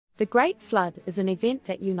The Great Flood is an event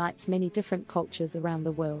that unites many different cultures around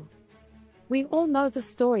the world. We all know the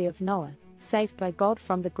story of Noah, saved by God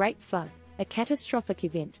from the Great Flood, a catastrophic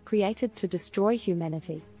event created to destroy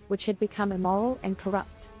humanity, which had become immoral and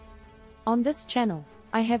corrupt. On this channel,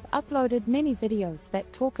 I have uploaded many videos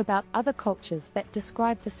that talk about other cultures that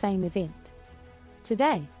describe the same event.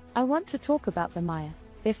 Today, I want to talk about the Maya,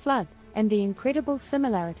 their flood, and the incredible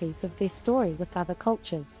similarities of their story with other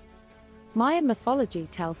cultures. Mayan mythology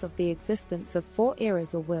tells of the existence of 4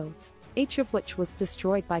 eras or worlds, each of which was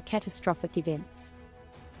destroyed by catastrophic events.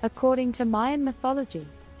 According to Mayan mythology,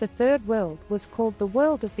 the third world was called the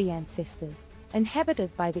world of the ancestors,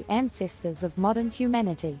 inhabited by the ancestors of modern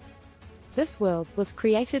humanity. This world was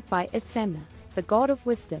created by Itzamná, the god of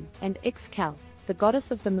wisdom, and Ix Chel, the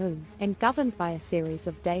goddess of the moon, and governed by a series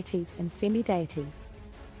of deities and semi-deities.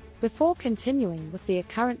 Before continuing with the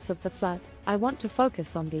occurrence of the flood, I want to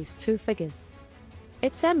focus on these 2 figures.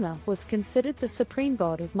 Itzamná was considered the supreme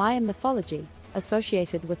god of Mayan mythology,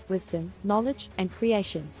 associated with wisdom, knowledge, and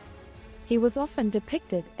creation. He was often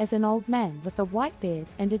depicted as an old man with a white beard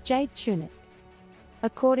and a jade tunic.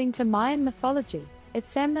 According to Mayan mythology,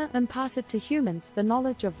 Itzamná imparted to humans the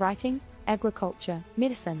knowledge of writing, agriculture,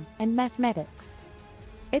 medicine, and mathematics.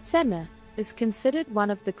 Itzamná is considered one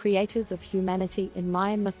of the creators of humanity in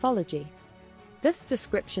Mayan mythology. This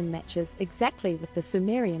description matches exactly with the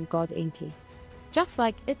Sumerian god Enki. Just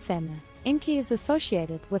like Itzamná, Enki is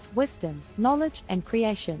associated with wisdom, knowledge, and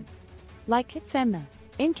creation. Like Itzamná,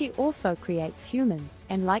 Enki also creates humans,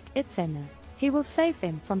 and like Itzamná, he will save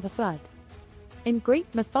them from the flood. In Greek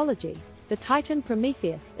mythology, the Titan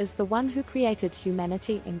Prometheus is the one who created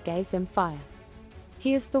humanity and gave them fire.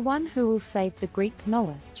 He is the one who will save the Greek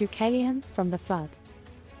Noah, Deucalion, from the flood.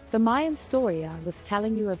 The Mayan story I was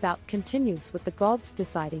telling you about continues with the gods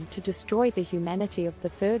deciding to destroy the humanity of the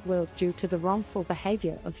third world due to the wrongful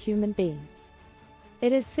behavior of human beings.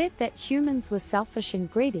 It is said that humans were selfish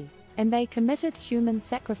and greedy, and they committed human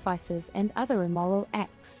sacrifices and other immoral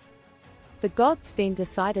acts. The gods then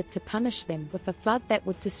decided to punish them with a flood that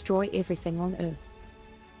would destroy everything on earth.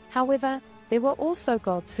 However, there were also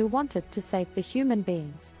gods who wanted to save the human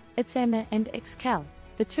beings, Itzamná and Ix Chel,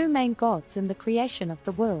 the 2 main gods in the creation of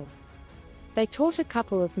the world. They taught a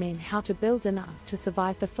couple of men how to build an ark to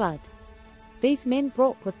survive the flood. These men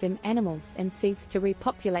brought with them animals and seeds to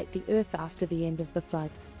repopulate the earth after the end of the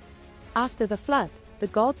flood. After the flood, the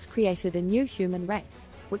gods created a new human race,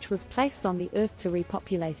 which was placed on the earth to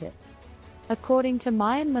repopulate it. According to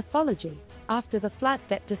Mayan mythology, after the flood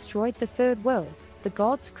that destroyed the third world, the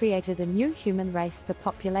gods created a new human race to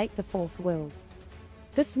populate the fourth world.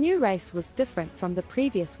 This new race was different from the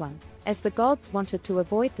previous one, as the gods wanted to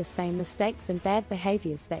avoid the same mistakes and bad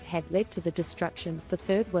behaviors that had led to the destruction of the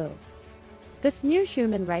third world. This new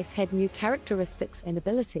human race had new characteristics and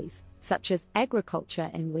abilities, such as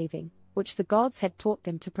agriculture and weaving, which the gods had taught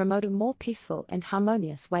them to promote a more peaceful and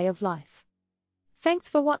harmonious way of life. Thanks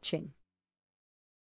for watching.